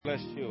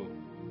bless you.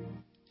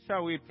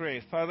 Shall we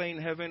pray? Father in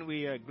heaven,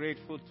 we are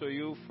grateful to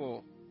you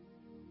for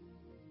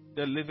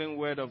the living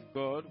word of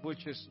God,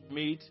 which is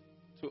meat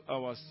to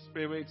our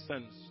spirits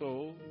and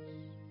souls.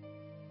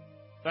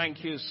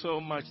 Thank you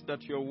so much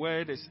that your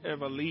word is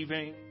ever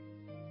living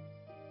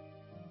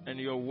and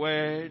your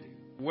word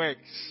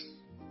works.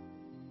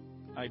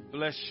 I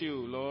bless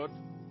you, Lord,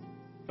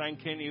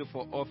 thanking you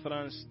for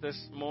utterance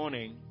this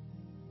morning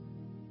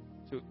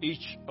to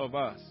each of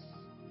us.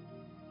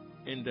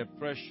 In the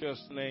precious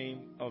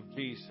name of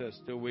Jesus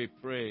do we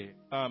pray.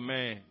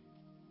 Amen.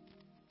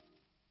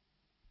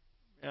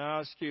 I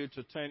ask you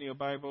to turn your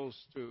Bibles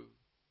to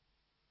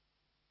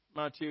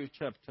Matthew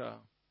chapter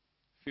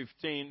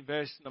 15,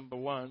 verse number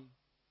 1.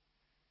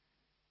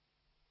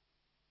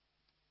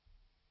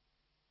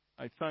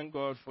 I thank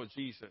God for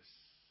Jesus.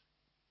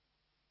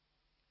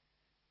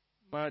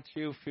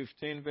 Matthew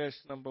 15, verse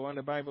number 1,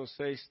 the Bible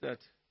says that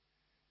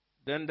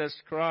then the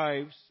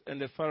scribes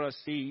and the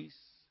Pharisees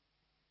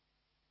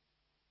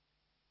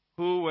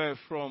who were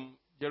from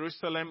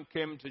Jerusalem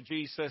came to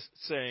Jesus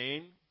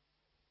saying,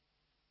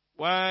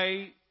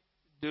 "Why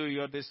do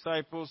your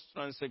disciples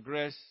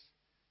transgress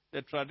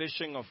the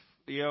tradition of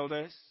the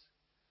elders?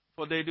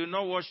 For they do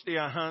not wash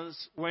their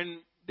hands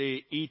when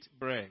they eat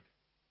bread."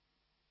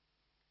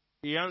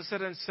 He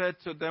answered and said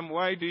to them,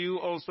 "Why do you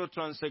also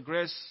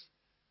transgress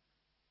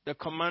the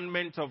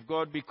commandment of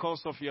God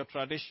because of your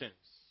traditions?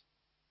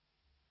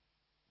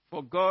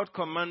 For God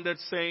commanded,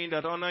 saying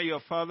that honor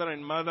your father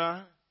and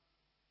mother,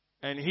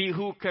 and he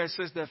who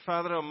curses the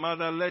father or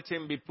mother, let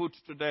him be put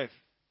to death.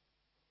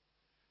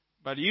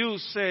 But you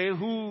say,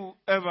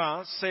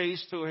 whoever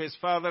says to his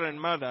father and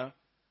mother,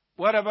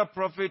 whatever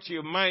profit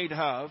you might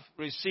have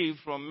received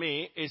from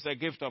me is a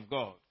gift of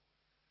God.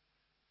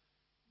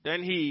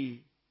 Then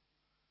he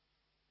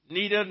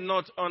needed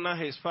not honor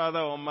his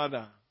father or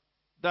mother.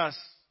 Thus,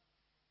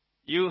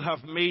 you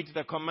have made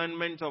the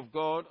commandment of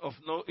God of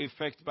no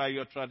effect by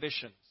your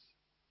traditions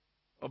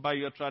or by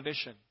your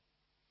tradition.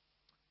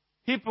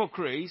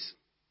 Hypocrites,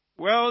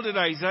 well did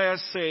Isaiah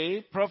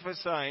say,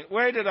 prophesying,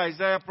 where did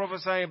Isaiah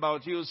prophesy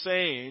about you,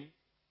 saying,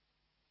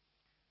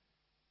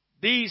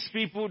 these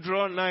people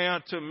draw nigh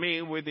to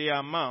me with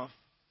their mouth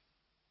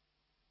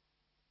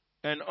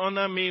and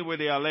honor me with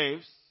their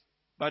lips,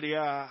 but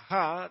their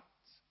heart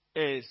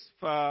is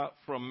far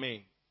from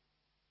me.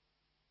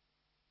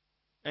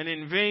 And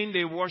in vain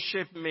they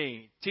worship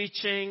me,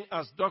 teaching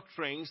as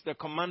doctrines the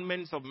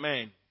commandments of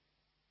men.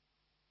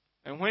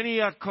 And when he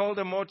had called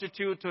the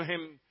multitude to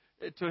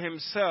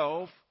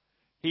himself,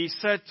 he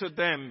said to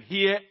them,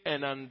 hear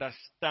and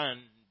understand.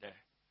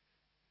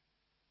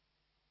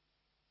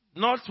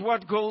 Not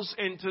what goes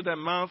into the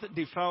mouth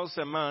defiles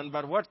a man,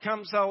 but what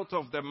comes out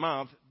of the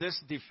mouth, this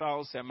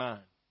defiles a man.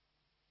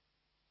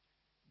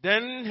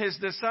 Then his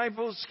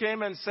disciples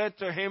came and said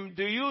to him,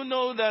 do you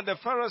know that the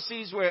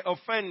Pharisees were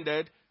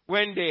offended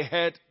when they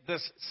heard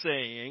this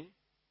saying?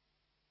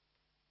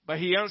 But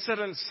he answered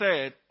and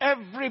said,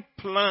 every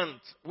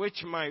plant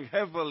which my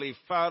heavenly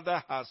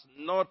Father has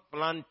not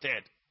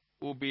planted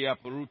will be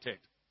uprooted.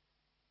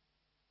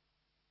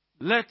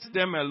 Let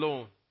them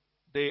alone.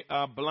 They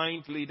are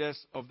blind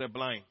leaders of the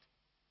blind.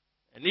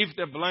 And if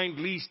the blind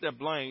leads the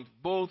blind,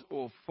 both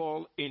will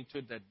fall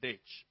into the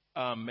ditch.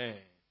 Amen.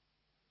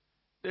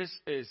 This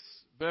is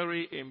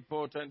very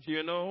important.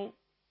 You know,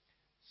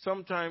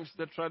 sometimes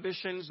the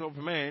traditions of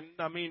men,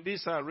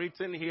 these are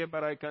written here,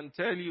 but I can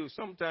tell you,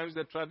 sometimes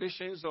the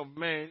traditions of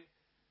men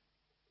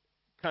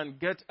can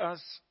get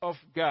us off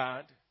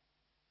guard,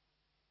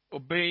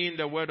 obeying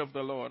the word of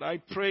the Lord. I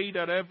pray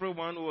that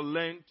everyone will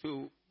learn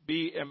to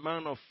be a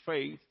man of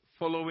faith,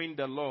 following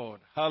the Lord.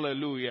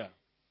 Hallelujah.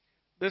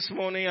 This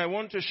morning, I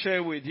want to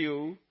share with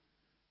you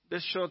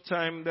this short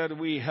time that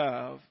we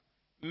have.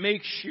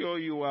 Make sure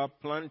you are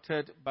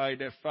planted by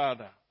the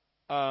Father.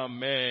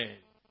 Amen.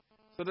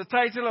 So the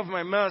title of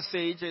my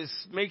message is,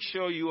 make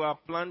sure you are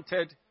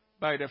planted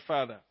by the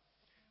Father.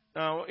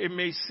 Now, it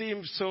may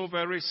seem so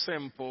very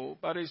simple,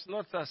 but it's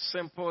not as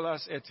simple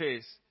as it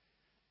is.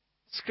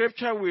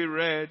 Scripture we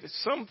read,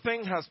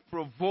 something has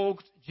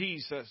provoked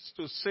Jesus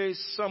to say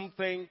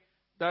something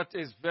that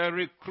is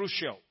very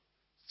crucial,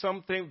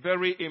 something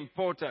very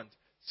important,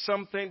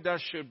 something that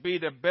should be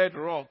the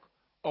bedrock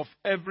of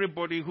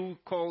everybody who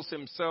calls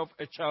himself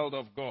a child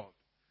of God.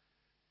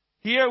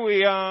 Here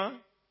we are,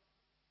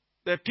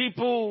 the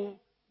people,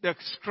 the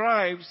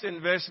scribes in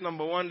verse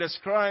number 1, the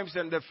scribes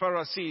and the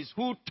Pharisees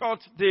who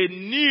thought they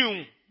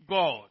knew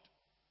God.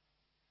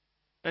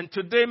 And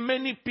today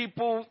many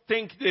people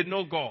think they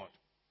know God.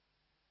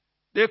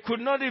 They could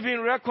not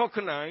even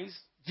recognize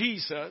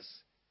Jesus,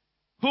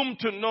 whom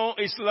to know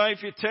is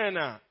life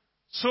eternal,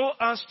 so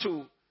as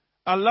to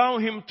allow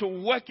him to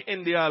work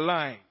in their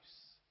lives.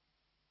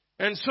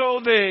 And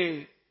so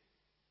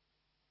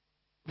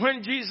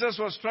when Jesus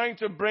was trying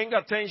to bring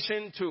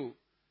attention to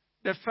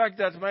the fact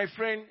that, my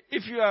friend,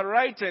 if you are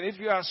writing, if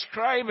you are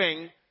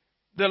scribing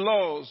the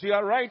laws, you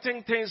are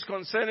writing things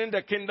concerning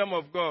the kingdom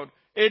of God,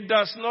 it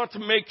does not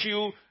make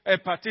you a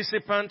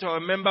participant or a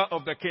member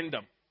of the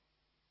kingdom.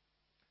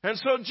 And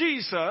so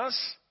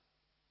Jesus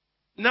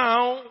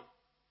now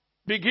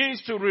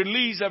begins to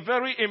release a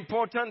very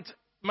important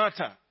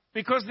matter,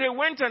 because they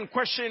went and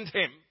questioned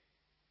him,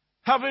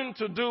 having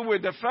to do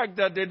with the fact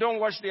that they don't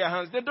wash their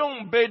hands. They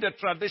don't obey the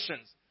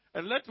traditions.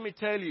 And let me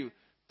tell you,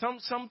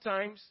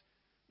 sometimes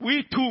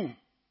we too,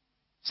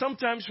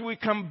 sometimes we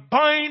can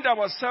bind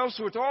ourselves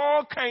with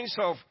all kinds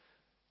of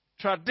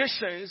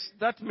traditions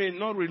that may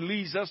not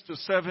release us to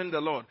serving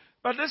the Lord.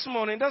 But this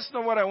morning, that's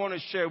not what I want to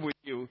share with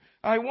you.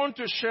 I want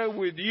to share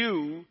with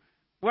you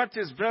what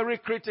is very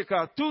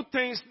critical. Two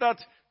things that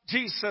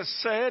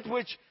Jesus said,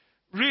 which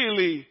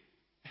really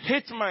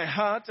hit my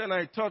heart, and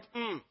I thought,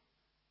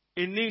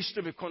 it needs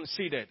to be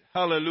considered.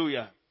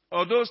 Hallelujah.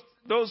 Or those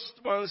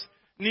ones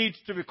need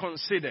to be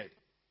considered.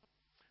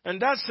 And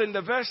that's in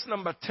the verse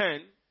number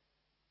 10,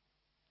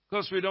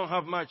 because we don't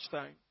have much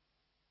time.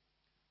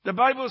 The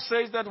Bible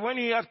says that when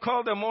he had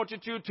called the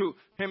multitude to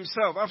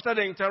himself, after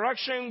the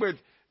interaction with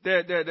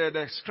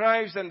the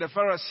scribes and the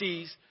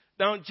Pharisees,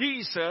 now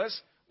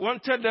Jesus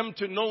wanted them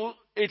to know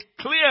it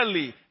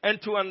clearly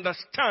and to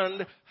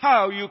understand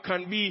how you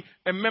can be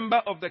a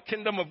member of the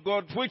kingdom of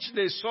God, which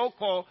they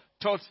so-called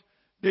thought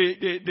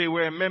they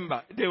were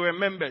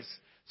members.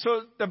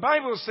 So the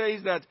Bible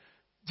says that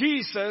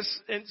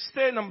Jesus, in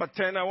stay number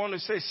 10, I want to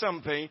say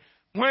something.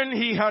 When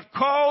he had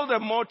called the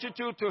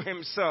multitude to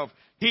himself,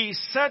 he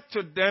said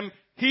to them,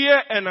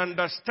 hear and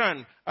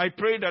understand. I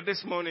pray that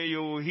this morning you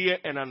will hear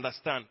and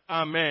understand.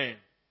 Amen.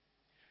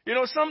 You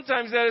know,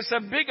 sometimes there is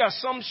a big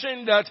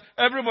assumption that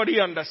everybody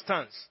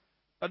understands.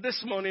 But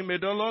this morning, may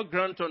the Lord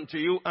grant unto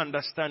you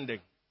understanding.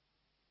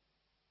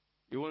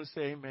 You won't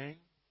say amen?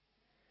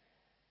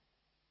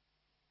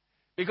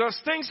 Because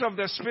things of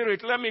the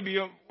Spirit, let me be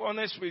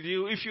honest with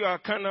you, if you are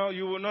carnal,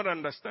 you will not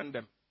understand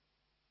them.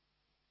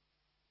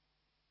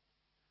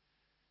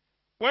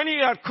 When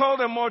he had called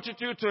the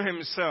multitude to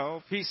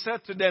himself, he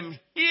said to them,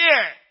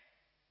 hear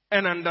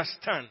and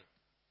understand.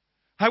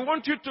 I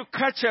want you to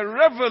catch a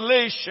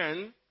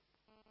revelation.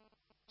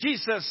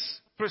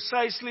 Jesus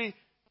precisely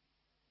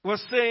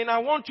was saying, I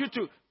want you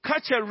to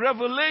catch a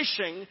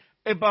revelation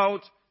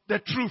about the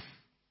truth.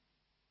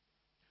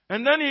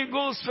 And then he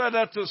goes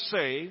further to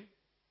say,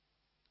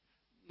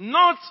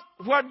 not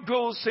what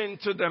goes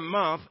into the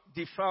mouth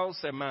defiles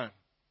a man,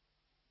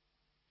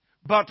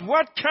 but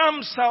what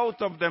comes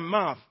out of the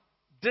mouth,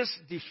 this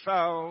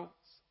defiles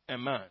a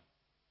man.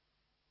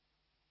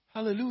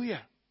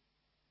 Hallelujah.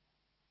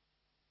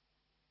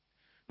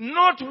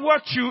 Not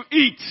what you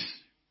eat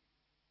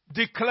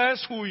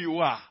declares who you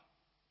are.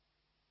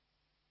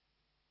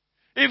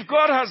 If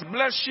God has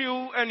blessed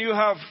you and you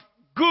have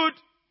good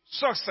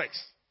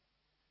success,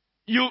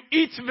 you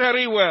eat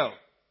very well,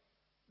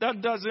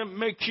 that doesn't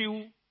make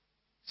you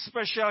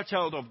special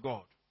child of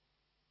God.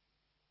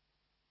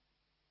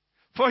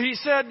 For he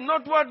said,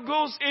 not what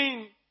goes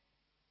in,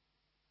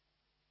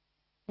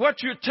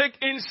 what you take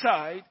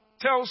inside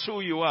tells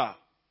who you are.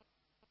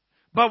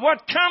 But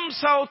what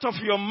comes out of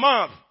your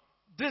mouth,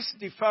 this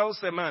defiles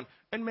a man.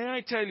 And may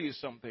I tell you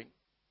something?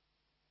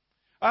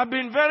 I've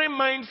been very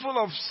mindful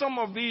of some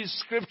of these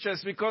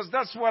scriptures because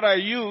that's what I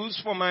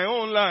use for my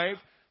own life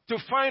to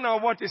find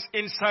out what is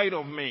inside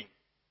of me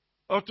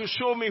or to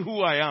show me who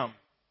I am.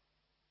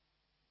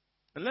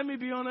 And let me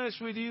be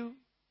honest with you.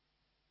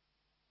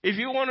 If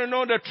you want to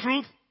know the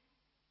truth,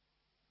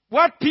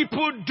 what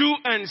people do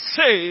and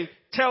say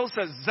tells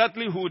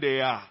exactly who they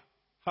are.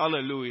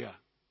 Hallelujah.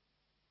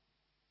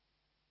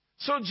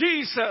 So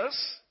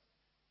Jesus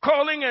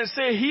calling and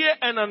say, hear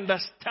and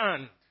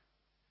understand.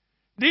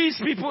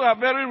 These people are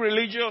very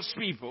religious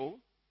people.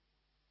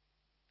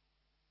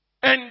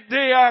 And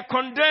they are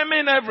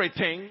condemning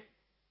everything.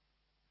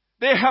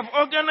 They have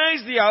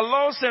organized their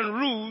laws and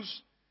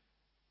rules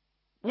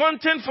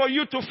wanting for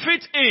you to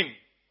fit in.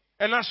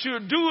 And as you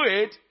do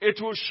it, it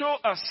will show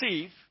as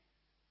if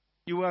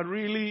you are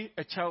really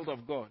a child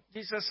of God.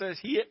 Jesus says,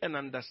 hear and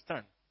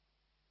understand.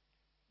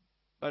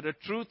 But the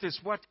truth is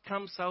what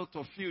comes out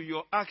of you,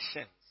 your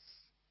actions,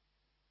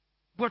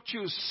 what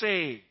you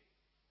say.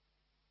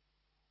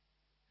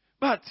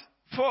 But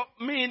for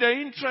me, the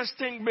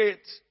interesting bit,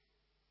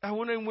 I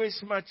wouldn't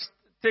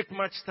take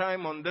much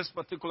time on this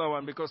particular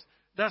one because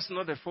that's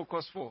not the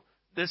focus for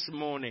this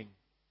morning.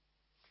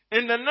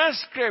 In the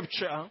next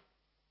scripture,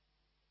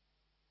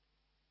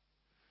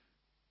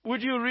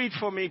 would you read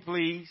for me,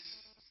 please?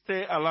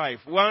 Stay alive.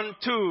 1,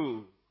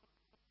 2.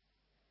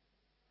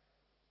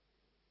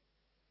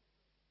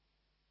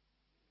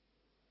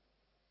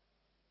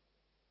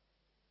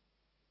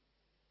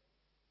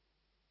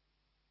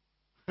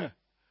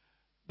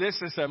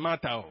 This is a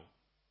matter.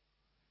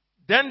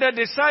 Then the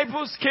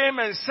disciples came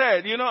and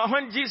said,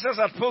 when Jesus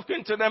had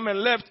spoken to them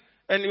and left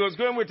and he was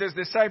going with his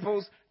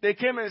disciples, they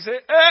came and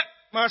said,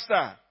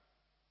 Master,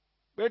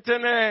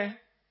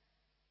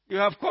 you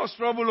have caused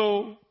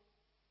trouble.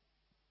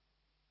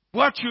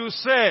 What you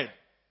said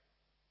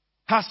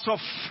has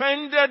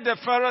offended the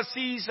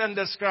Pharisees and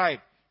the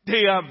scribes.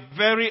 They are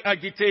very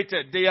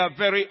agitated. They are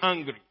very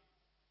angry.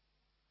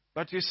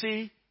 But you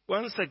see,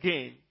 once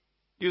again,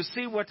 you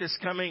see what is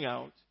coming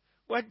out.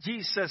 What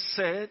Jesus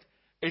said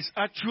is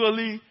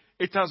actually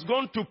It has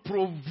gone to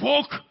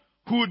provoke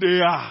who they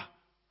are.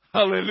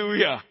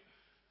 Hallelujah.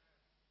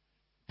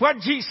 What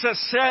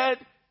Jesus said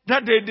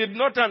that they did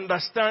not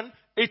understand,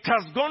 it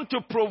has gone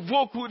to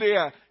provoke who they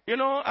are. You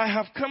know, I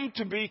have come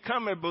to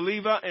become a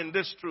believer in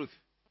this truth.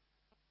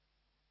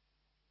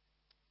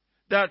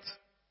 That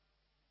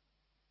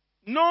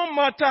no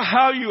matter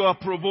how you are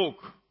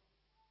provoked,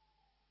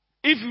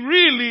 if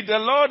really the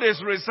Lord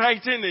is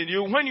residing in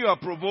you, when you are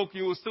provoked,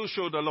 you will still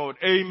show the Lord.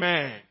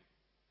 Amen.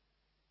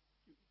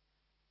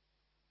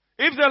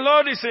 If the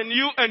Lord is in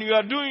you and you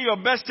are doing your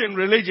best in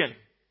religion,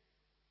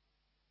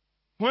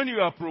 when you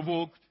are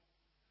provoked,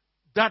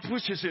 that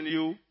which is in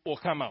you will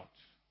come out.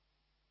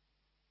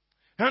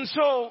 And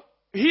so,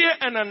 hear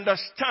and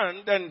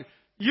understand and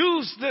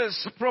use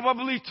this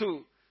probably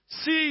to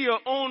see your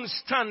own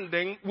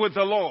standing with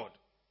the Lord.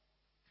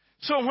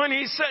 So when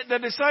he said, the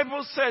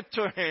disciples said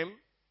to him,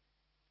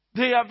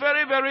 they are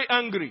very, very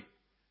angry.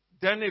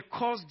 Then it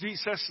caused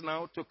Jesus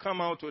now to come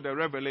out with a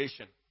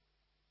revelation.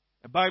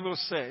 The Bible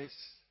says,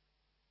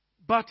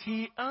 but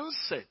he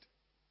answered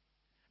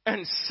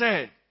and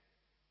said,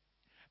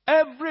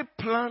 every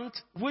plant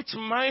which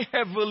my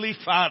heavenly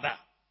Father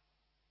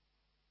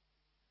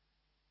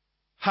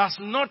has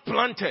not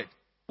planted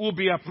will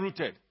be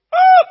uprooted.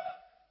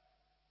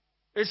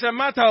 It's a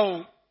matter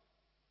of,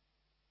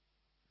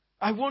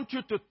 I want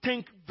you to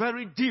think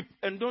very deep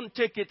and don't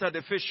take it at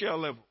the facial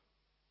level.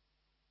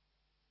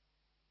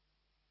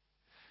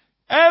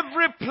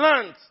 Every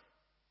plant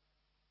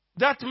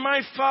that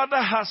my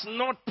Father has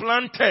not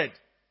planted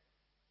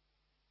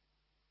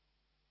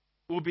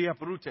will be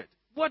uprooted.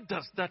 What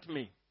does that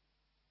mean?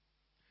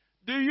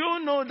 Do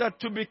you know that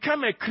to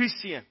become a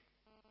Christian,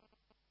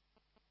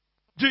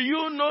 do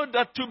you know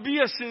that to be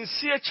a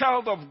sincere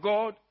child of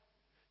God,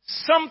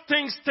 some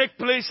things take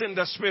place in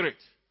the Spirit?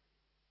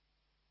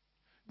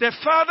 The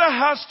Father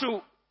has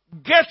to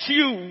get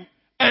you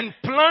and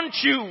plant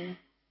you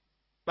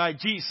by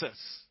Jesus.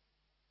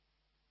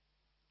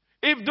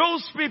 If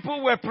those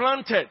people were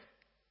planted,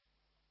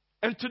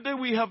 and today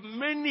we have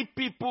many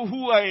people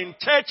who are in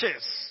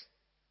churches,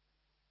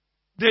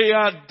 they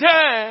are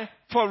there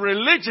for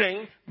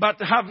religion,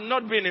 but have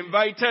not been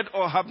invited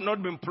or have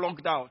not been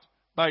plucked out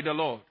by the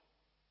Lord.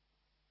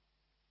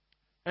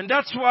 And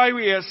that's why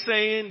we are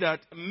saying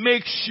that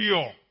make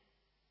sure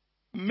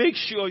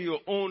your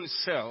own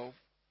self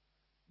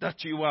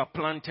that you are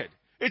planted.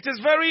 It is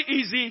very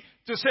easy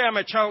to say I'm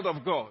a child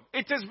of God.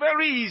 It is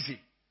very easy.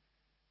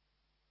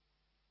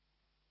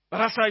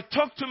 But as I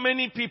talk to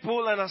many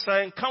people and as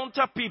I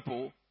encounter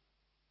people,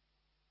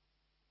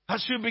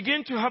 as you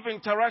begin to have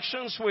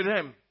interactions with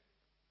them,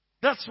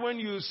 that's when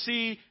you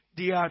see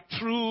they are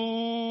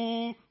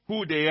true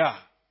who they are.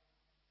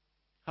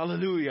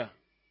 Hallelujah.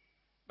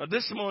 But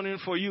this morning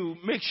for you,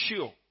 make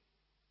sure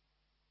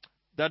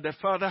that the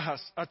Father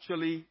has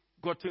actually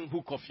gotten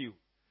hook of you.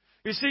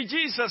 You see,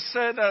 Jesus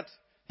said that,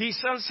 he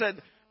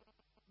said,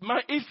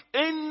 if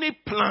any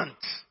plant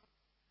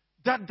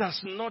that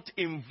does not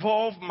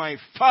involve my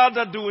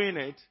Father doing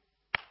it,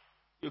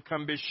 you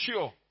can be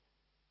sure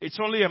it's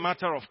only a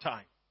matter of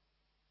time.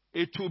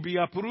 It will be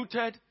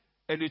uprooted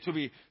and it will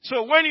be.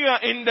 So when you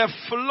are in the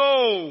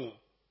flow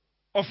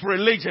of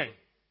religion,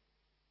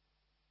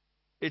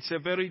 it's a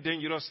very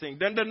dangerous thing.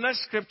 Then the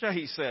next scripture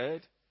he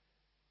said,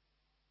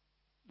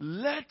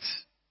 let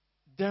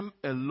them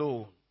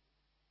alone.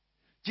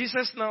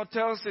 Jesus now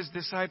tells his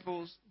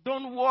disciples,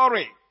 don't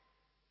worry.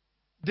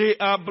 They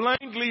are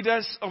blind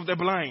leaders of the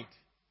blind.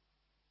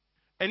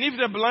 And if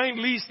the blind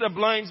leads the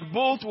blinds,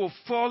 both will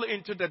fall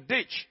into the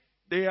ditch.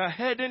 They are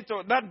heading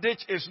to, that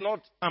ditch is not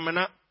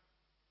Amana.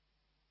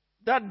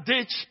 That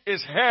ditch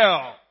is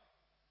hell.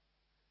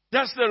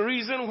 That's the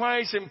reason why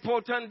it's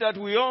important that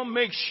we all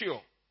make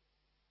sure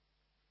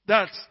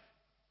that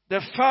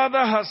the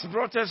Father has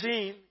brought us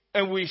in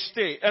and we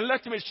stay. And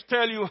let me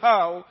tell you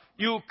how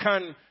you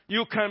can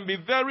be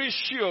very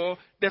sure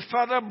the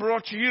Father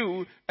brought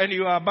you and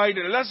you are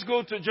abiding. Let's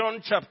go to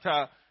John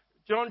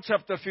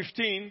chapter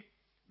 15,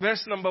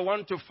 verse number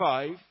 1 to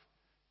 5.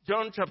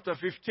 John chapter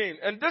 15.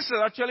 And this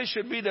actually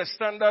should be the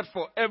standard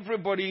for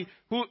everybody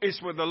who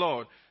is with the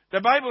Lord. The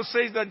Bible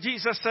says that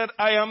Jesus said,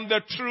 I am the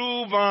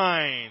true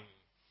vine.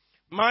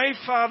 My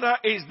Father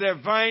is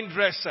the vine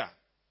dresser.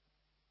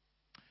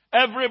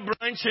 Every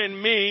branch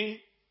in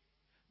me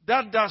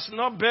that does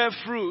not bear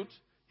fruit,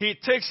 he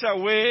takes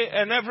away,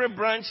 and every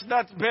branch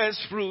that bears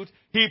fruit,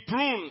 he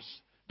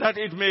prunes, that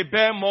it may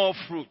bear more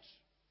fruit.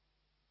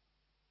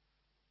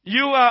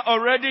 You are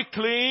already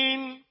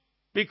clean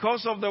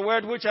because of the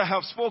word which I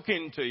have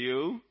spoken to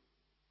you.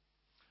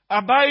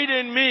 Abide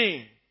in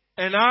me,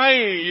 and I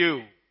in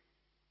you.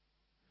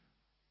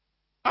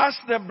 As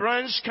the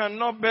branch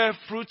cannot bear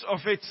fruit of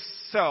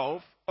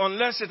itself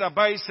unless it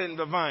abides in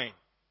the vine,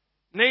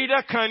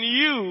 neither can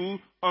you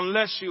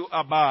unless you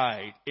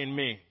abide in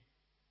me.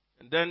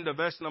 And then the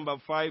verse number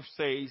 5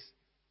 says,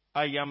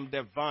 I am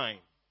the vine.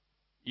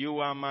 You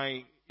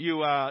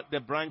are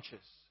the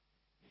branches.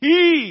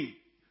 He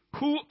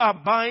who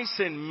abides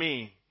in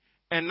me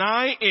and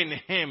I in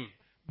him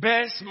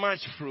bears much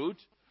fruit,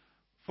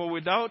 For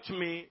without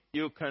me,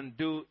 you can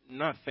do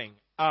nothing.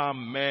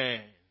 Amen.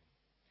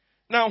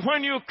 Now,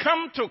 when you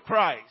come to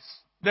Christ,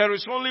 there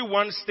is only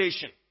one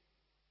station.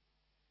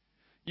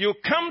 You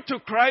come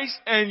to Christ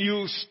and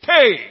you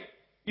stay.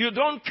 You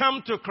don't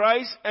come to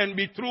Christ and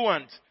be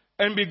truant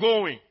and be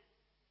going.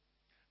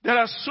 There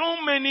are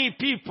so many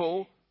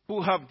people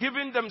who have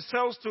given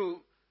themselves to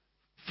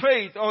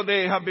faith, or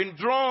they have been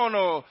drawn,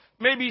 or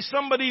maybe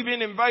somebody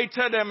even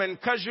invited them and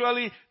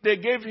casually they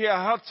gave their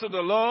hearts to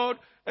the Lord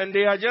and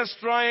they are just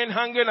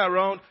hanging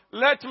around.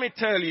 Let me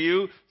tell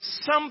you,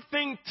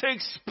 something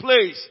takes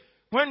place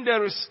when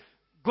there is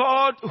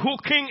God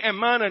hooking a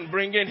man and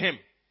bringing him.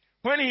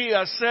 When he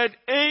has said,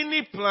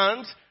 any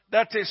plant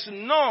that is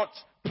not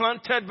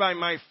planted by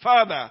my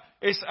Father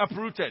is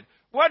uprooted.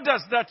 What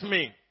does that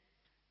mean?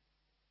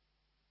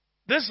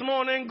 This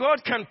morning,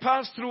 God can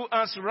pass through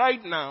us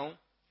right now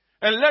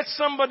and let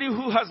somebody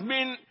who has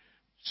been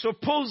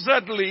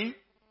supposedly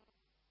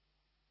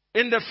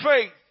in the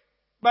faith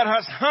but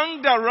has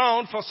hung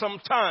around for some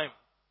time.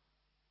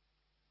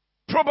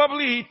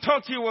 Probably he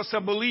thought he was a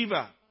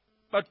believer,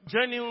 but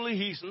genuinely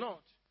he's not.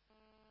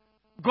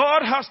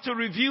 God has to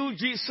reveal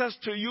Jesus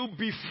to you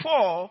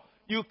before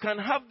you can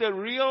have the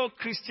real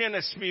Christian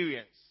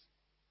experience.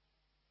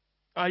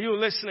 Are you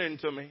listening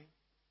to me?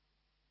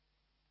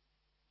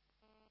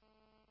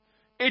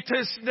 It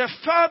is the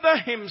Father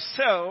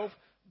himself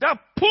that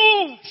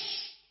pulls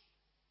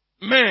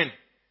men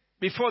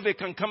before they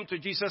can come to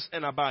Jesus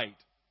and abide.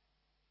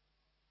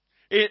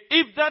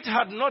 If that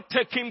had not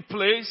taken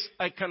place,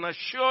 I can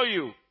assure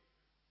you,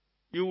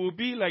 you will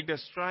be like the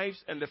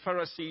scribes and the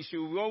Pharisees.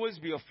 You will always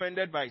be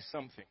offended by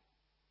something.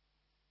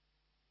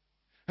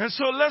 And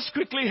so let's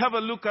quickly have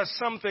a look at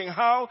something,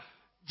 how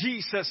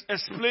Jesus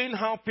explained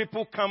how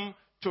people come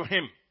to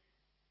him.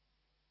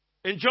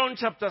 In John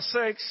chapter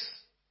 6,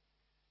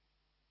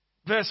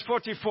 verse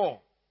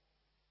 44.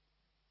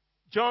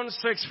 John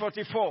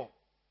 6:44.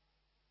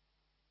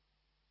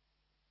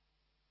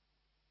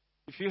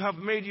 If you have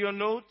made your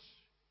notes,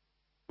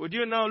 would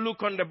you now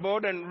look on the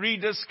board and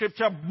read the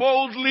scripture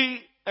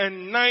boldly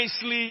and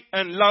nicely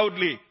and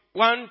loudly?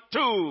 1,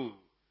 2.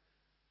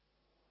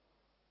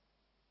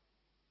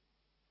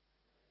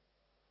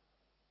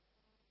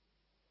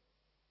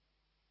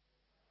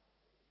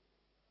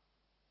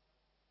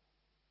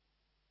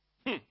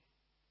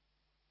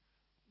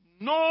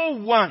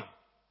 No one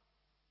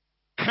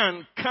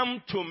can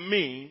come to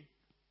me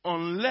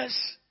unless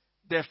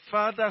the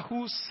Father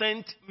who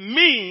sent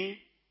me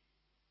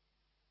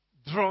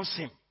draws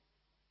him.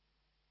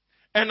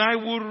 And I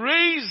will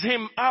raise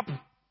him up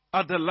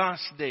at the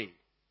last day.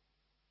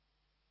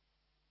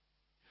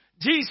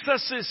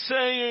 Jesus is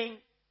saying,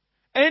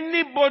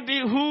 anybody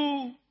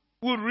who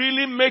will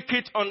really make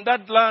it on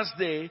that last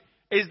day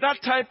is that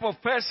type of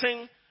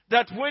person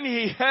that when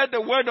he heard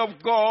the word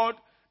of God,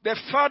 the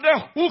Father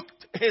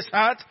hooked his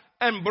heart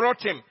and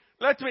brought him.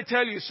 Let me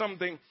tell you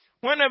something.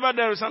 Whenever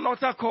there is an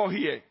altar call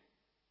here,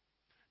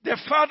 the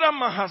Father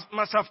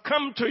must have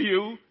come to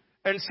you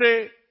and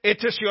say,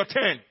 it is your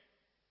turn.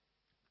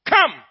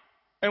 Come.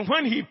 And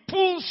when he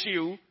pulls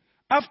you,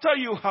 after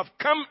you have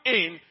come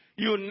in,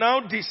 you now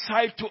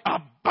decide to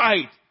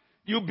abide.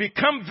 You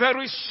become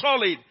very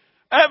solid.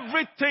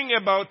 Everything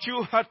about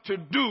you had to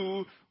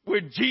do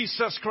with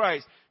Jesus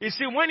Christ. You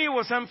see, when he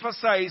was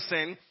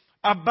emphasizing,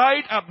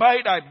 abide,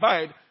 abide,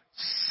 abide,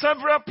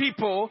 several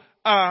people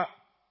are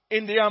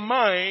in their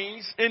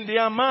minds,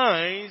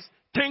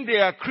 think they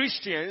are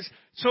Christians.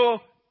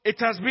 So it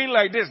has been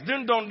like this.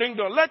 Ding dong, ding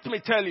dong. Let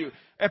me tell you,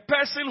 a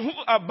person who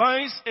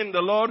abides in the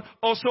Lord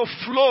also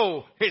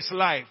flow his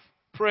life.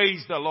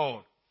 Praise the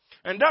Lord.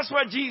 And that's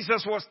what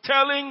Jesus was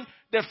telling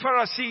the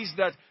Pharisees,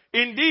 that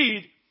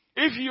indeed,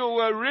 if you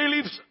were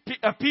really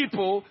a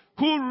people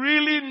who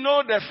really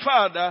know the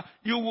Father,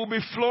 you will be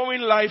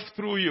flowing life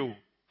through you.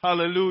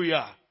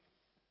 Hallelujah.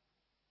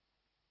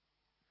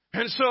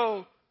 And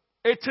so,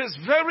 it is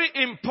very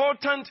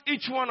important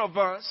each one of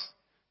us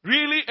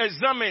really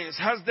examines,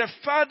 has the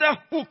Father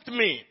hooked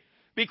me?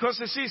 Because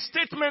you see,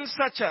 statements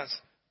such as,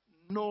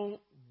 no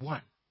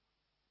one.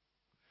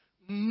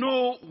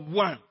 No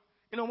one.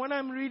 You know, when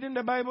I'm reading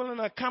the Bible and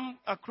I come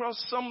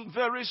across some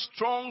very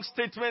strong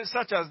statements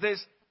such as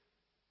this,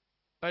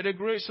 by the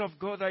grace of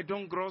God, I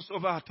don't gloss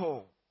over at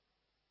all.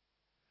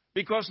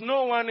 Because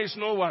no one is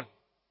no one.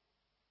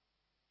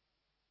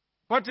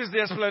 What is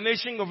the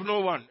explanation of no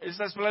one? Its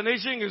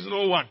explanation is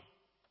no one.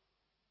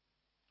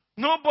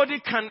 Nobody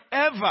can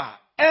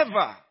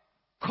ever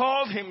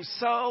call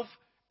himself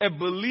a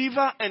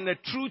believer and a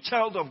true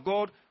child of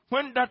God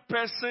when that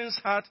person's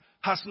heart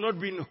has not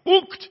been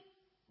hooked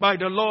by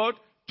the Lord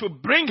to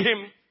bring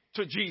him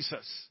to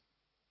Jesus.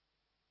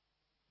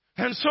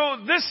 And so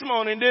this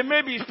morning, there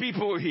may be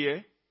people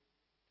here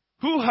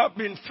who have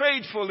been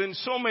faithful in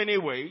so many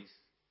ways.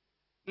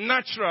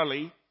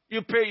 Naturally,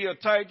 you pay your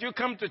tithe, you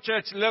come to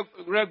church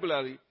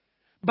regularly.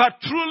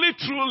 But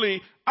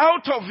truly,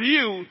 out of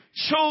you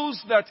shows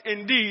that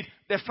indeed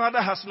the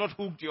Father has not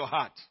hooked your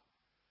heart.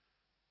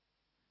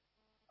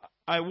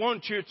 I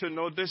want you to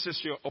know this is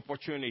your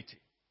opportunity.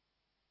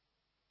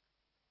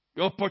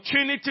 The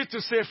opportunity to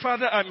say,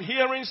 Father, I'm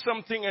hearing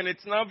something and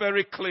it's now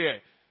very clear.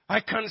 I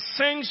can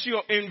sense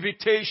your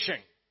invitation.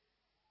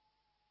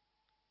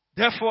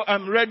 Therefore,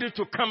 I'm ready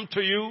to come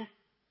to you.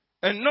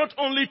 And not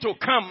only to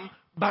come,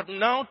 but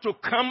now to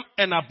come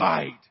and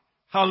abide.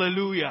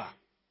 Hallelujah.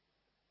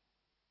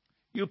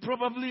 You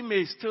probably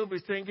may still be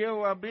thinking,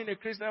 oh, I've been a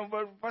Christian.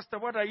 But Pastor,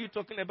 what are you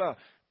talking about?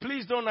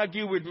 Please don't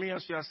argue with me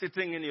as you are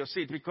sitting in your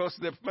seat, because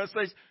the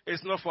message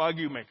is not for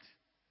argument.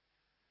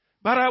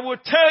 But I will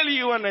tell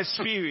you an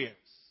experience.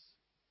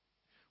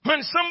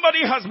 When somebody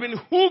has been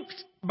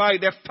hooked by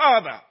the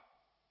Father,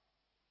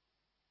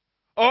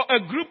 or a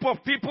group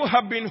of people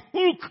have been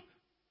hooked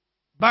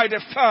by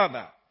the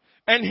Father,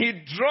 and He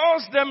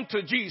draws them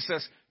to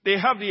Jesus, they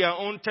have their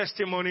own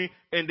testimony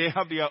and they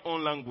have their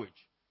own language.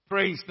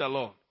 Praise the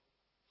Lord.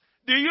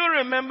 Do you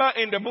remember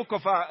in the book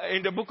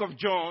of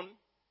John,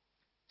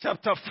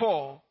 chapter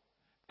 4,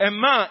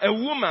 a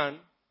woman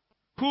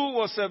who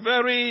was a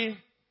very,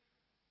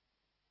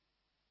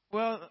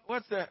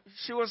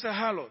 she was a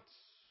harlot,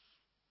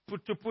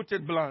 to put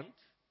it blunt,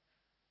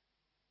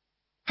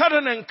 had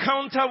an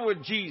encounter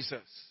with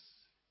Jesus.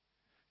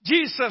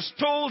 Jesus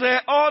told her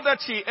all that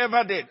she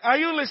ever did. Are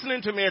you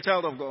listening to me, a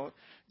child of God?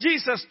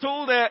 Jesus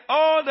told her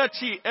all that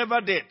she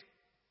ever did,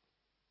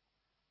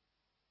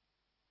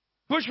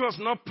 which was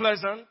not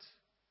pleasant.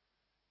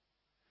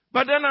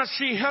 But then as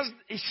she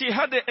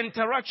had the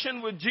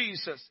interaction with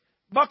Jesus,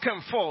 back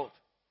and forth,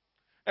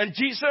 and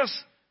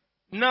Jesus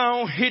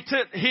now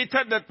hated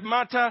that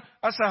matter,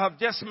 as I have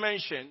just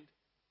mentioned.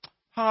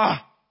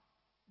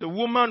 The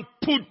woman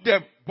put the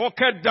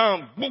bucket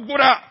down,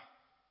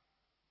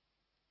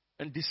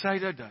 and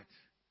decided that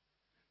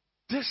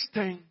this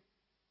thing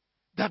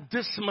that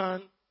this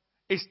man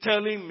is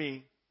telling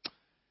me,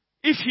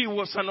 if he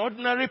was an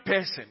ordinary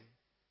person,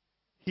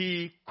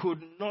 he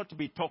could not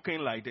be talking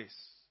like this.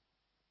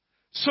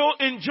 So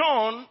in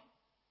John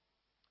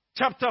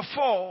chapter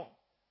 4,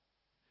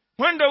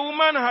 when the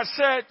woman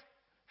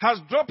has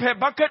dropped her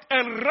bucket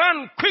and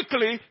run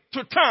quickly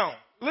to town,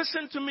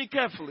 listen to me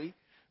carefully,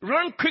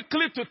 run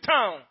quickly to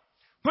town.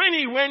 When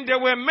he went, there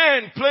were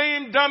men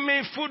playing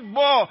dummy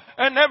football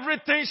and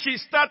everything. She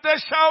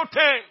started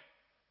shouting,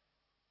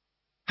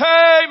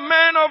 "Hey,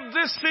 men of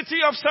this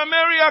city of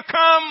Samaria,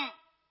 come.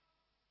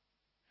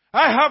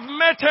 I have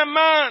met a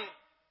man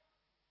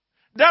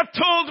that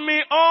told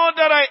me all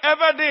that I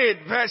ever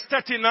did." Verse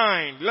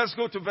 39. Let's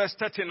go to verse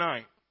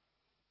 39.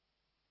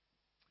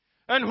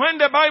 And when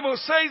the Bible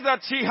says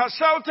that she has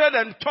shouted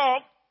and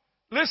talked,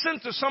 listen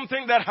to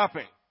something that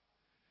happened.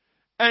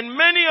 And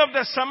many of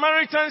the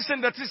Samaritans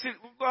in the city,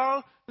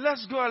 well,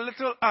 let's go a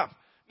little up.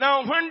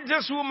 Now, when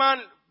this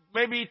woman,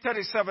 maybe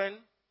 37.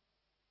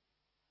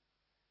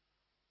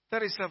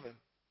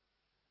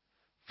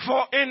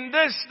 For in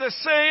this, the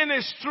saying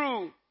is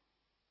true.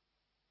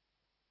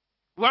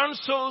 One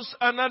sows,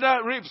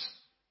 another reaps.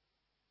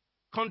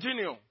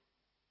 Continue.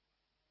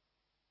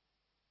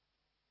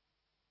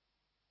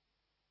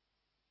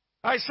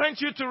 I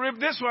sent you to reap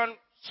this one.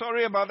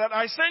 Sorry about that.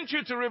 I sent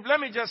you to reap. Let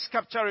me just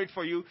capture it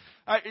for you.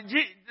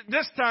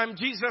 This time,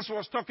 Jesus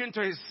was talking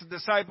to his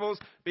disciples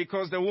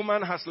because the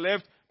woman has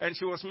left and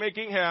she was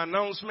making her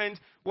announcement.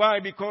 Why?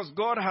 Because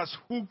God has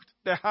hooked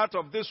the heart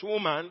of this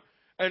woman,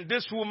 and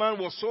this woman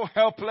was so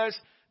helpless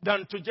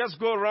than to just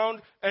go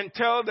around and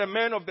tell the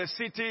men of the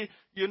city,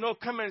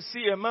 come and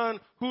see a man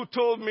who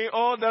told me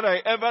all that I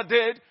ever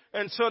did.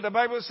 And so the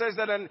Bible says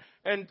that,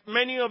 and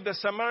many of the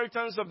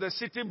Samaritans of the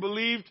city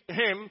believed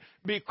him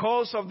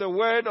because of the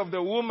word of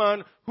the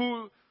woman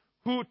who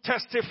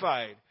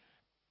testified.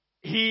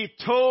 He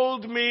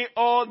told me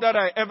all that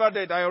I ever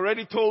did. I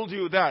already told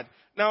you that.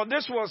 Now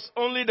this was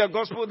only the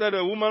gospel that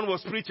the woman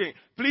was preaching.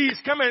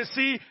 Please come and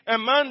see a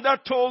man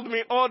that told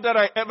me all that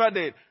I ever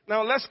did.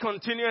 Now let's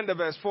continue in the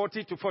verse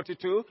 40 to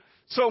 42.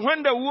 So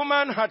when the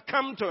woman had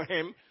come to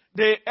him,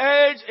 they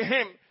urged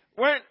him,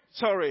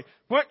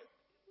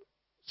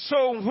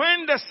 So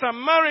when the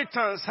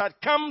Samaritans had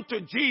come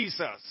to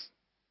Jesus,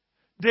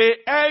 they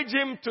urged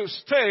him to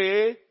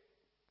stay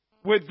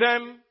with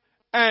them,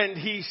 and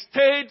he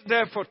stayed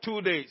there for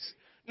 2 days.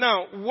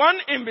 Now, one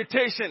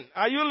invitation.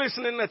 Are you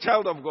listening, a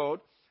child of God?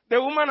 The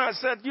woman has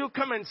said, you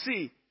come and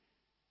see.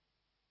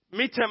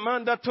 Meet a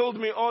man that told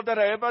me all that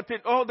I ever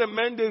did. All the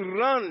men, they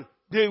ran.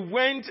 They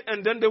went,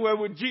 and then they were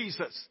with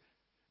Jesus.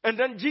 And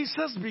then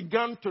Jesus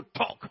began to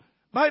talk.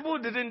 Bible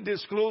didn't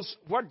disclose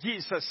what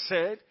Jesus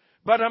said.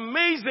 But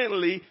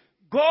amazingly,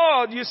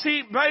 God, you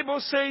see, Bible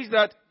says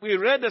that, we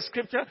read the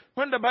scripture,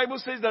 when the Bible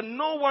says that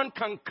no one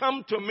can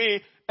come to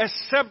me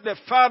except the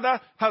Father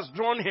has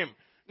drawn him.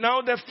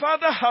 Now the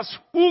Father has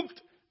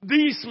hooked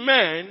these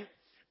men,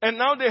 and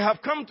now they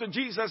have come to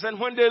Jesus, and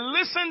when they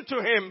listened to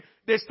him,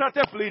 they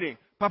started pleading,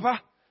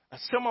 Papa,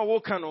 asema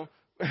wokano,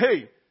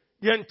 hey,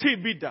 yenti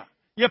bida,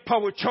 ye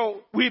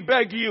pawocho, we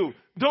beg you,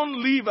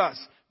 don't leave us.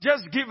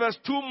 just give us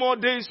 2 more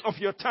days of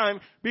your time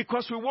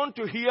because we want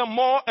to hear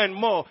more and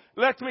more.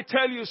 Let me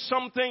tell you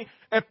something.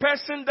 A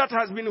person that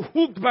has been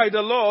hooked by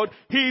the Lord,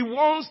 he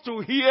wants to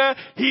hear,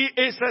 he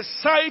is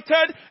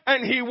excited,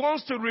 and he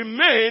wants to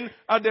remain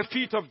at the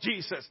feet of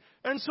Jesus.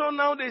 And so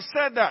now they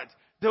said that,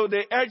 though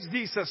they urged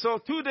Jesus. So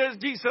 2 days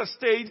Jesus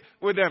stayed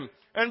with them.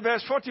 And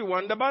verse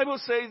 41, the Bible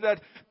says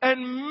that,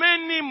 and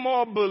many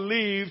more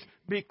believed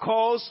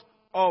because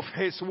of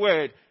his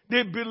word.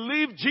 They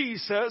believed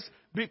Jesus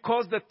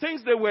because the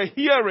things they were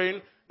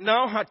hearing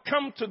now had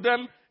come to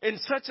them in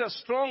such a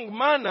strong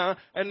manner,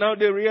 and now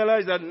they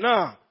realize that,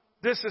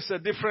 this is a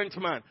different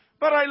man.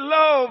 But I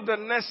love the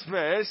next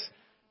verse.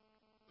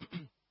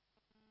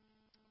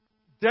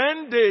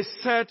 Then they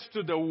said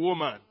to the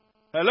woman,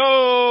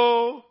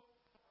 hello?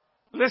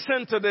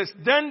 Listen to this.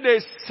 Then they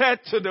said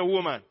to the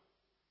woman,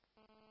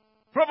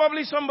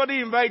 probably somebody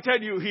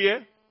invited you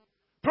here.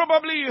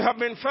 Probably you have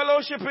been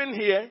fellowshipping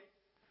here.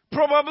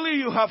 Probably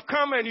you have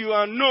come and you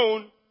are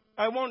known.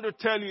 I want to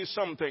tell you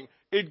something.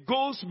 It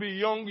goes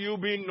beyond you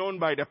being known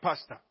by the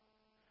pastor.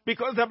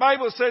 Because the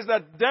Bible says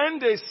that then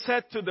they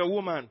said to the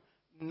woman,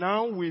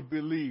 now we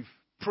believe.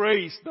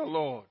 Praise the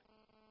Lord.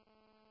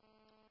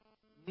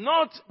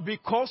 Not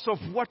because of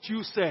what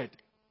you said.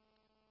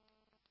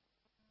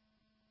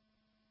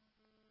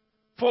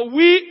 For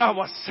we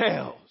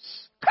ourselves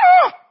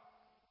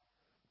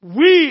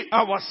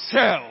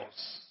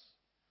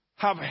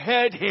have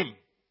heard him.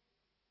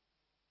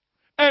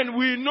 And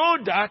we know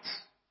that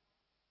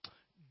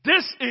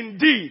this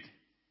indeed,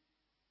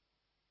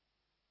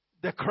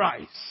 the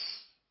Christ,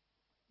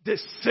 the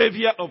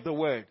Savior of the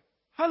world.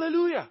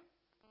 Hallelujah.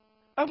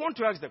 I want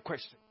to ask the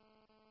question.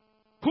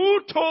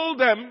 Who told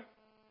them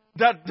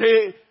that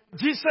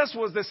Jesus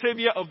was the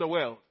Savior of the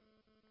world?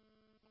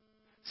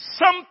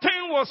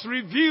 Something was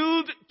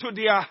revealed to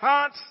their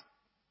hearts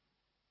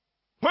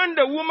when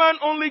the woman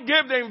only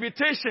gave the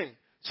invitation.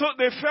 So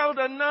they felt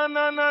that,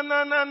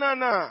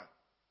 no.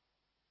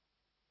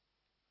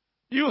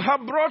 You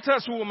have brought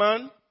us,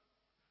 woman.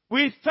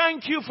 We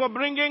thank you for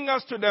bringing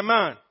us to the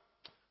man.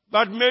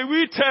 But may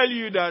we tell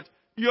you that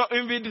your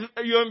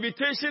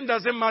invitation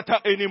doesn't matter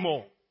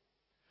anymore.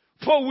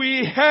 For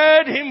we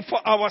heard him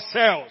for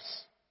ourselves.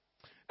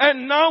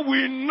 And now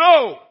we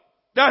know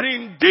that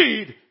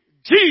indeed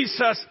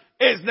Jesus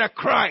is the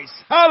Christ.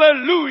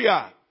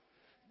 Hallelujah.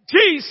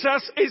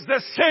 Jesus is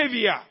the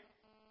Savior.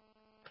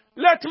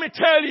 Let me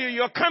tell you,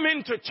 you're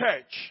coming to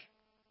church.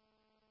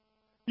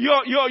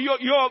 You're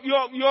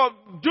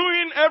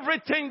doing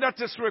everything that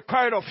is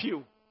required of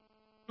you.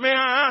 May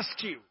I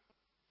ask you,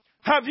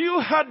 have you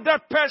had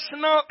that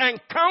personal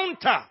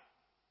encounter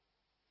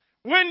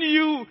when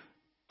you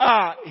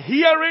are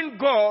hearing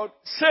God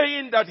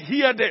saying that,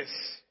 hear this?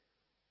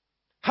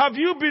 Have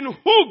you been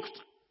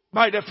hooked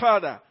by the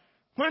Father?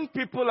 When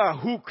people are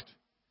hooked,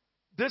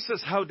 this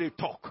is how they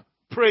talk.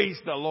 Praise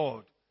the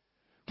Lord.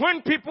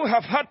 When people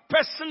have had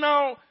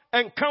personal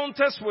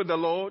encounters with the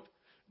Lord,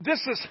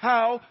 this is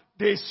how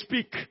they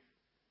speak.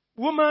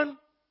 Woman,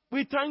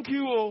 we thank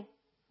you,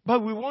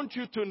 but we want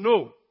you to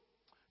know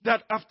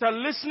that after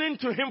listening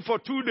to him for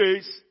 2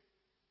 days,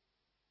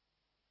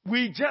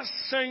 we just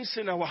sense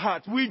in our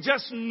heart, we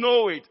just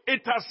know it.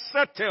 It has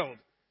settled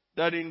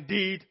that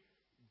indeed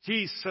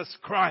Jesus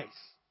Christ,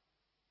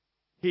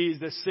 he is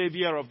the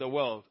Savior of the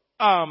world.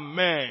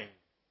 Amen.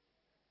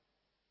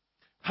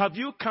 Have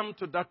you come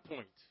to that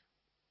point?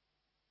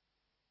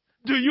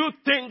 Do you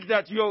think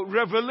that your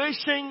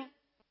revelation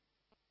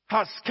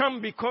has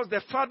come because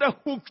the Father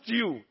hooked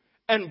you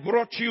and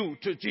brought you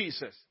to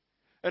Jesus?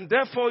 And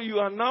therefore you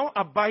are now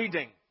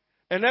abiding.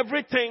 And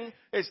everything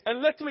is,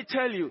 and let me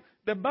tell you,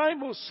 the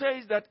Bible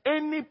says that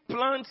any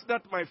plant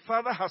that my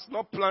Father has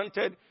not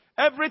planted,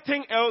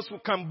 everything else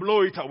can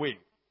blow it away.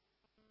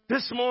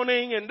 This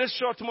morning, in this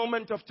short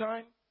moment of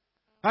time,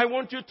 I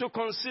want you to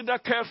consider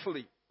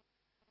carefully.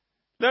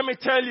 Let me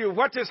tell you,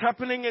 what is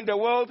happening in the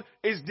world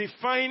is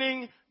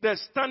defining the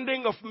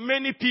standing of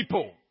many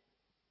people.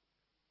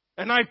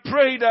 And I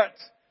pray that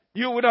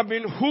you would have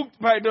been hooked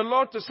by the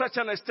Lord to such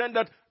an extent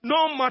that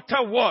no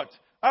matter what,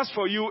 as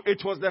for you,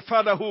 it was the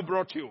Father who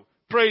brought you.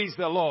 Praise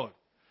the Lord.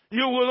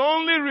 You will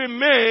only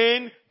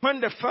remain when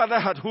the Father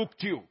had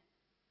hooked you.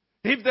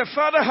 If the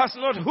Father has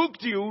not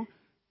hooked you,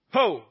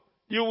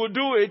 you will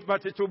do it,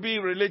 but it will be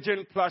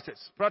religion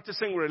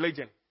practicing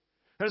religion.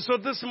 And so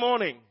this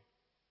morning,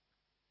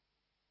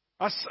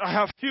 as I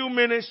have few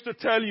minutes to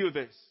tell you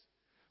this,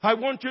 I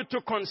want you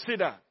to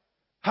consider,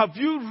 have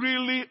you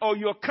really, or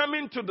you're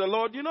coming to the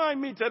Lord? You know, I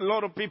meet a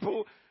lot of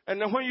people,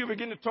 and then when you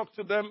begin to talk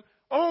to them,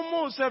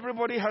 almost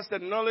everybody has the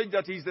knowledge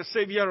that he's the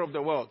Savior of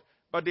the world,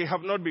 but they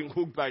have not been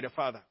hooked by the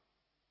Father.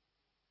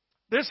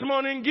 This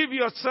morning, give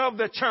yourself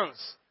the chance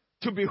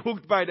to be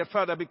hooked by the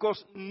Father,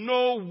 because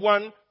no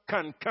one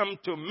can come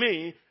to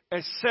me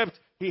except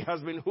he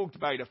has been hooked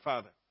by the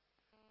Father.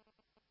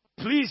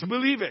 Please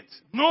believe it.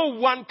 No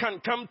one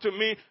can come to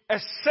me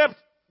except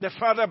the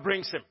Father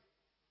brings him.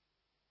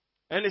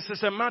 And this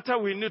is a matter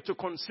we need to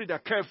consider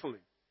carefully.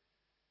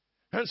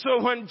 And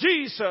so when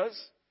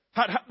Jesus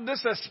had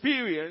this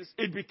experience,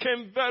 it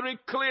became very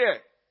clear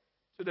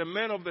to the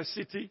men of the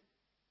city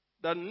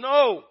that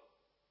no,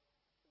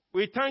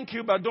 we thank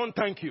you, but don't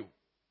thank you.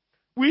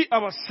 We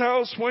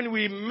ourselves, when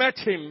we met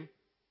him,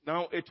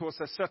 now it was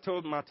a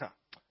settled matter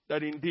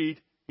that indeed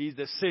he is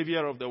the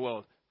Savior of the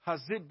world.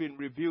 Has it been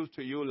revealed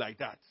to you like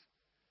that?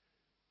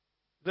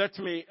 Let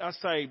me, as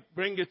I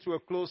bring it to a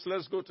close,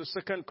 let's go to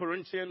 2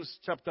 Corinthians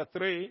chapter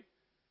 3.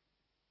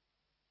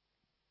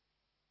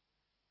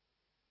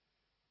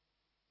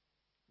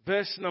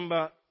 Verse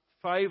number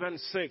 5 and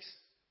 6.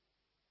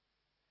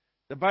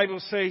 The Bible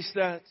says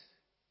that,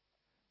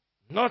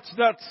 not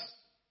that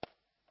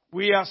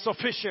we are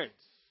sufficient.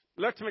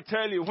 Let me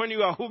tell you, when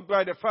you are hooked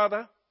by the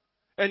Father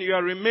and you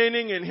are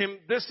remaining in him,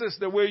 this is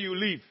the way you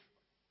live.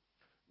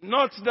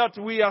 Not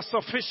that we are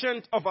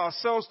sufficient of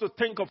ourselves to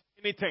think of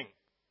anything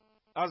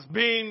as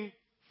being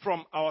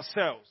from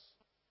ourselves.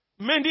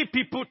 Many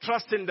people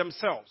trust in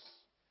themselves.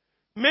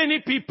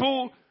 Many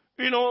people,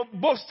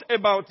 boast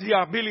about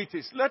their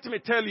abilities. Let me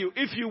tell you,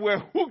 if you were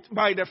hooked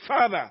by the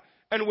Father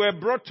and were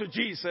brought to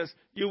Jesus,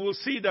 you will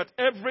see that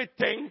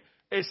everything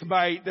is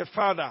by the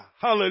Father.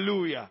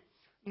 Hallelujah.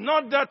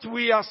 Not that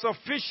we are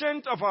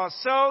sufficient of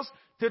ourselves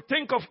to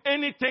think of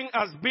anything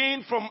as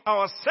being from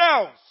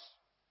ourselves,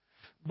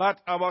 but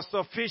our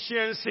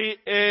sufficiency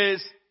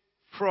is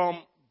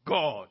from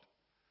God.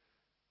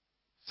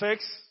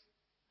 6.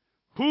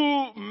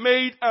 Who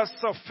made us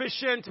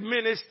sufficient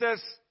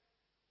ministers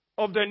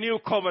of the new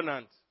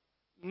covenant?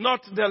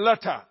 Not the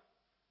letter,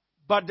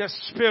 but the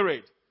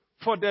Spirit.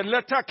 For the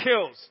letter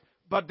kills,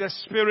 but the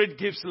Spirit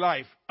gives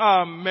life.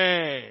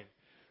 Amen.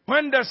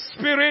 When the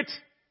Spirit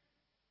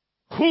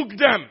hooked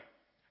them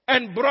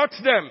and brought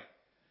them,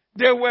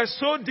 they were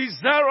so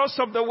desirous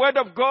of the Word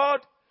of God,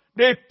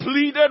 they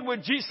pleaded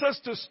with Jesus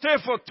to stay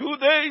for 2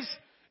 days,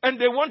 and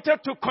they wanted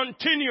to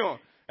continue.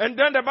 And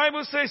then the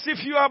Bible says,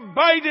 if you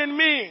abide in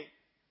me,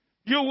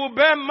 you will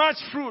bear much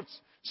fruit.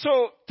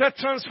 So the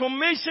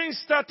transformation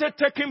started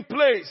taking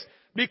place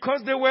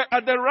because they were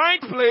at the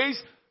right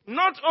place.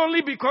 Not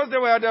only because they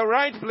were at the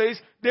right place,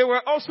 they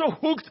were also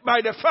hooked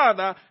by the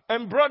Father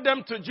and brought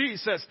them to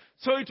Jesus.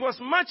 So it was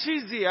much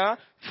easier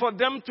for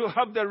them to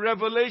have the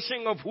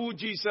revelation of who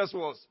Jesus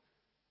was.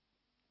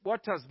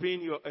 What has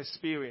been your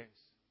experience?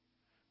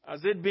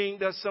 Has it been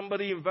that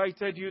somebody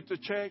invited you to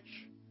church?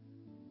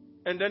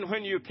 And then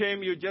when you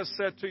came, you just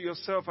said to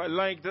yourself, I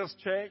like this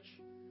church.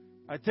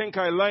 I think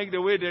I like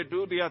the way they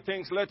do their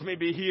things. Let me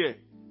be here.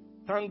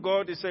 Thank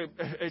God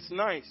it's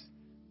nice.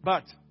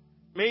 But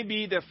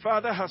maybe the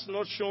Father has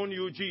not shown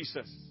you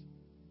Jesus.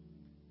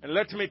 And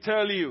let me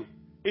tell you,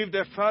 if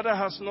the Father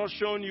has not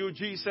shown you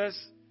Jesus,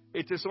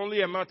 it is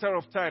only a matter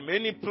of time.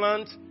 Any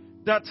plant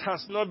that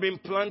has not been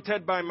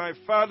planted by my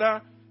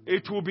Father,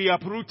 it will be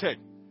uprooted.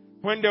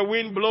 When the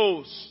wind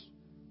blows,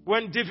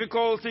 when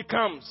difficulty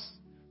comes,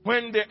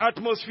 when the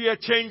atmosphere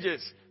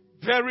changes,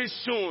 very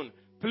soon,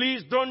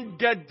 please don't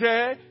get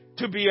there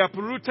to be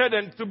uprooted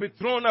and to be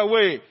thrown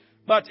away.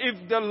 But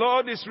if the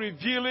Lord is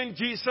revealing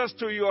Jesus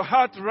to your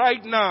heart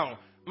right now,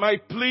 my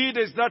plea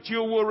is that you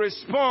will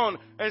respond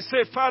and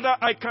say, Father,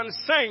 I can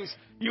sense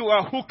you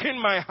are hooking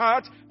my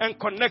heart and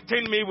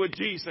connecting me with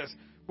Jesus.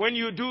 When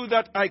you do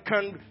that, I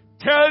can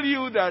tell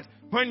you that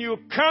when you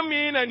come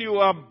in and you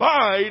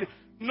abide,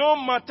 no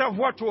matter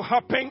what will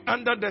happen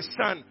under the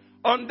sun,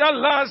 on that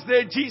last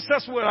day,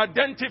 Jesus will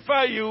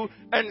identify you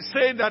and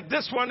say that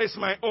this one is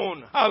my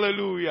own.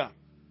 Hallelujah.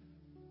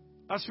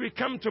 As we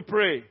come to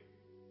pray,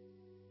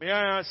 may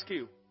I ask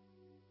you,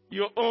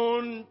 your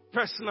own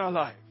personal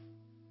life,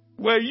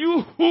 were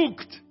you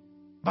hooked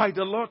by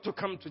the Lord to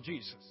come to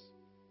Jesus?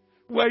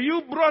 Were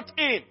you brought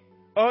in,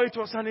 or it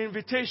was an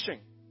invitation?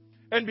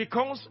 And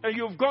because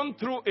you've gone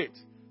through it,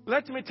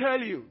 let me tell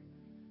you,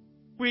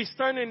 we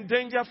stand in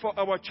danger for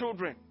our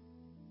children.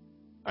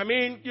 I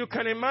mean, you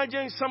can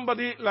imagine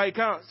somebody like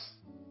us.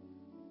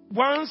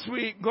 Once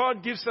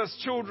God gives us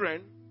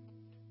children,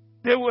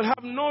 they will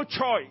have no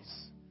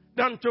choice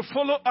than to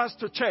follow us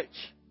to church.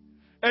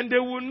 And they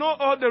will know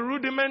all the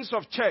rudiments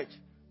of church.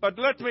 But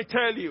let me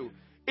tell you,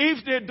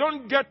 if they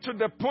don't get to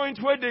the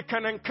point where they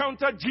can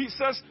encounter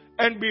Jesus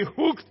and be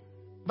hooked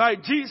by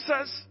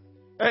Jesus,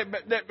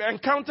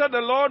 encounter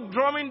the Lord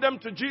drawing them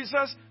to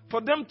Jesus,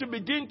 for them to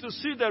begin to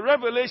see the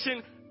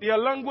revelation, their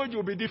language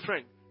will be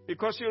different.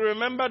 Because you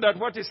remember that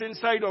what is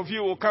inside of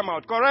you will come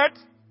out, correct?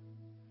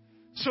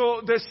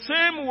 So the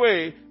same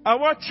way,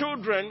 our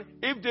children,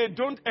 if they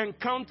don't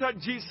encounter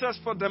Jesus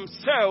for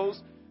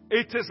themselves,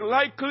 it is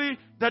likely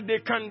that they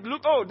can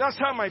look, oh, that's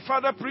how my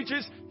father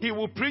preaches. He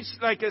will preach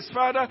like his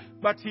father,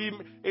 but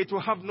it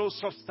will have no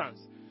substance.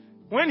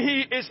 When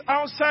he is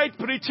outside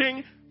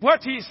preaching,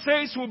 what he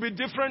says will be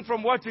different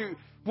from what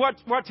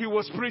he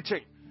was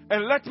preaching.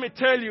 And let me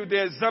tell you,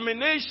 the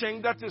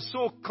examination that is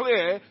so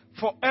clear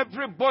for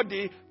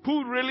everybody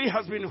who really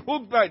has been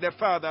hooked by the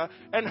Father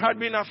and had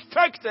been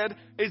affected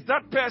is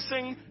that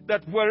person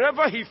that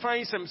wherever he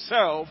finds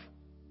himself,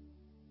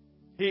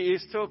 he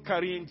is still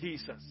carrying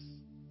Jesus.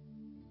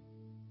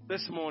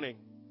 This morning,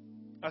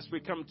 as we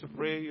come to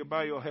pray, you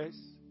bow your heads.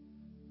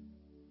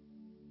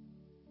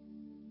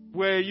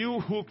 Were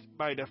you hooked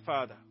by the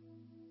Father?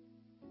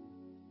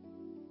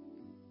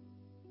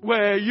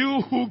 Were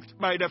you hooked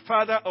by the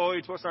Father, or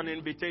it was an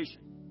invitation?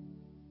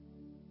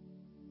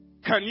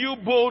 Can you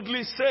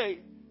boldly say,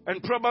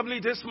 and probably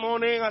this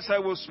morning as I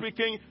was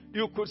speaking,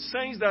 you could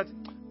sense that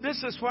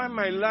this is why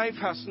my life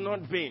has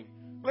not been.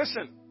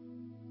 Listen,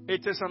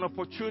 it is an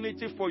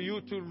opportunity for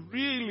you to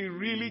really,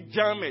 really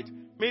jam it.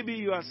 Maybe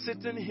you are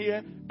sitting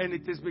here and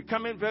it is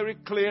becoming very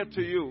clear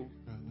to you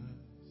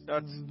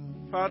that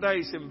Father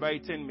is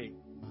inviting me.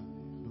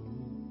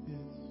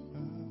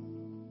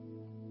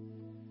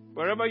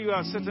 Wherever you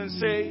are sitting,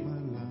 say,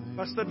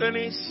 Pastor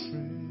Dennis,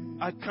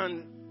 I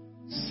can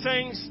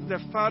sense the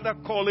Father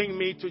calling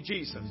me to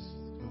Jesus.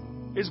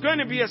 It's going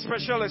to be a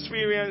special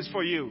experience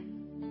for you.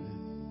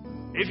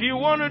 If you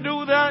want to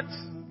do that,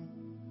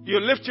 you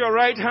lift your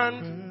right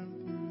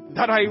hand,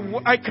 that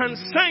I can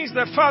sense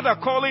the Father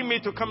calling me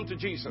to come to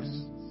Jesus.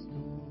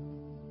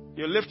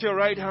 You lift your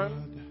right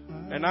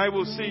hand, and I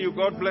will see you.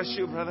 God bless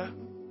you, brother.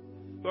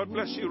 God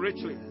bless you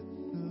richly.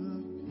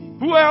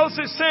 Who else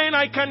is saying,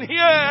 I can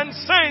hear and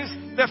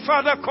sense the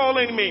Father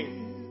calling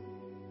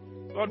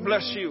me? God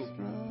bless you.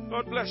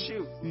 God bless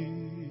you.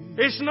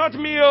 It's not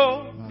me,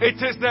 it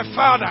is the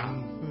Father.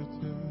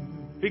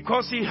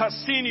 Because He has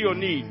seen your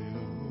need.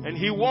 And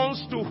He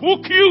wants to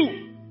hook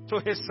you to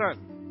His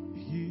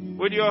Son.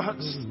 With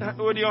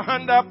your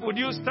hand up, would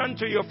you stand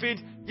to your feet?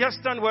 Just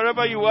stand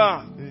wherever you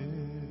are.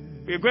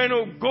 We're going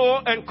to go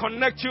and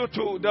connect you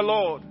to the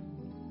Lord.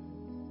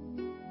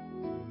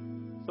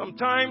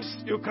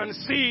 Sometimes you can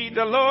see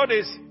the Lord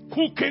is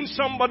hooking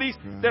somebody.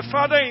 The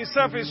Father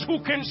Himself is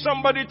hooking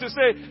somebody to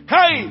say,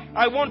 hey,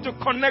 I want to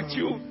connect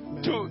you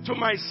to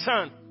my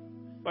Son.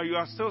 But you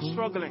are still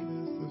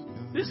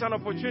struggling. This is an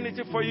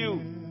opportunity for you.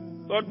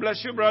 God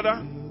bless you,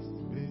 brother.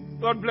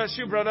 God bless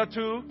you, brother,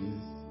 too.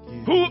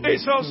 Who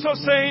is also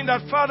saying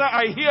that, Father,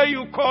 I hear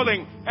you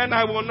calling and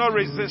I will not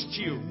resist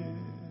you.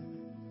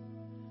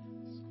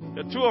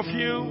 The two of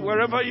you,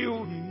 wherever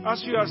you,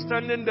 as you are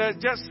standing there,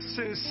 just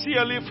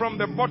sincerely from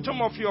the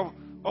bottom of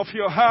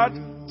your heart,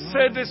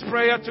 say this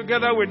prayer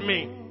together with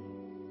me.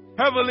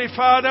 Heavenly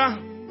Father,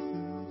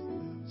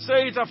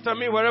 say it after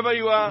me wherever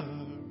you are.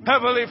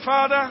 Heavenly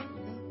Father,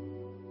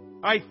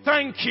 I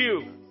thank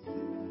you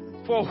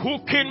for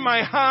hooking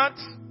my heart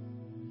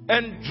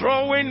and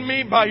drawing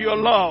me by your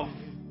love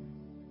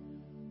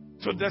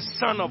to the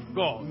Son of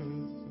God.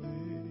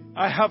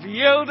 I have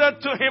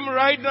yielded to Him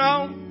right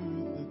now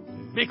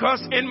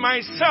because in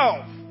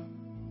myself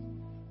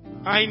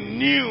I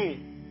knew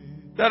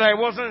that I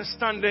wasn't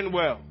standing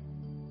well.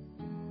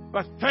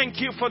 But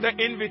thank you for the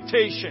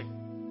invitation.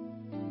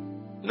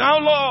 Now,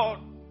 Lord,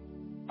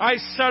 I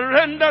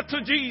surrender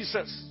to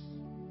Jesus.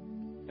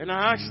 And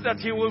I ask that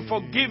He will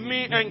forgive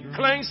me and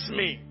cleanse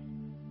me.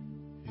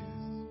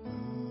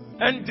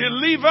 And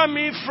deliver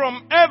me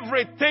from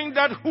everything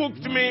that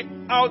hooked me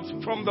out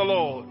from the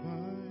Lord.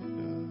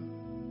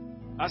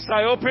 As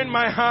I open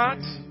my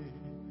heart,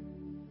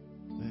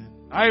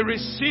 I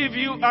receive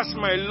you as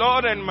my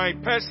Lord and my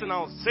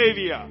personal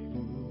Savior.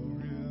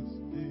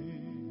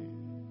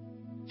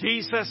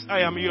 Jesus,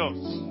 I am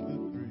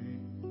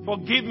yours.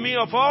 Forgive me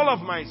of all of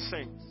my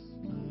sins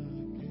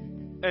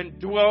and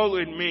dwell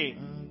in me,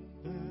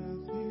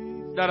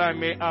 that I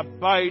may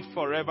abide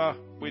forever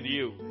with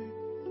you.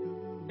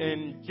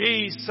 In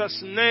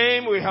Jesus'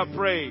 name we have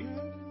prayed.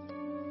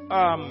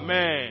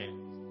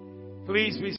 Amen. Please be